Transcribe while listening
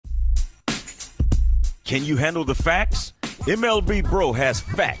Can you handle the facts? MLB Bro has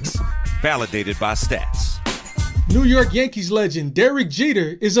facts validated by stats. New York Yankees legend Derek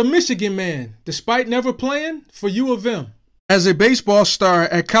Jeter is a Michigan man, despite never playing for U of M. As a baseball star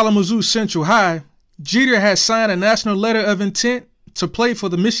at Kalamazoo Central High, Jeter has signed a national letter of intent to play for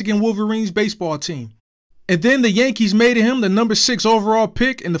the Michigan Wolverines baseball team. And then the Yankees made him the number 6 overall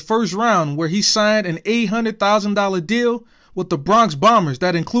pick in the first round, where he signed an $800,000 deal with the Bronx Bombers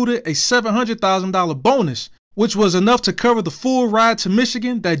that included a $700,000 bonus, which was enough to cover the full ride to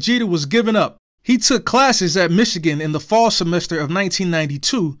Michigan that Jeter was giving up. He took classes at Michigan in the fall semester of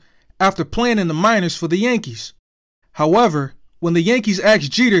 1992 after playing in the minors for the Yankees. However, when the Yankees asked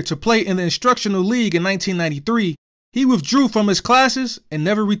Jeter to play in the instructional league in 1993, he withdrew from his classes and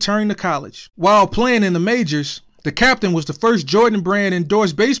never returned to college. While playing in the majors, the captain was the first Jordan Brand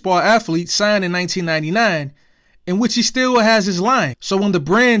endorsed baseball athlete signed in 1999, in which he still has his line. So when the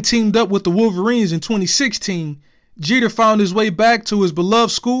brand teamed up with the Wolverines in 2016, Jeter found his way back to his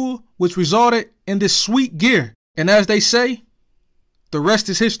beloved school, which resulted in this sweet gear. And as they say, the rest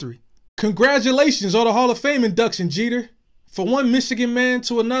is history. Congratulations on the Hall of Fame induction, Jeter. For one Michigan man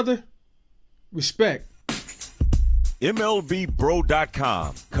to another, respect.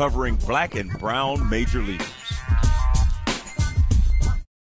 MLBBro.com, covering black and brown major league.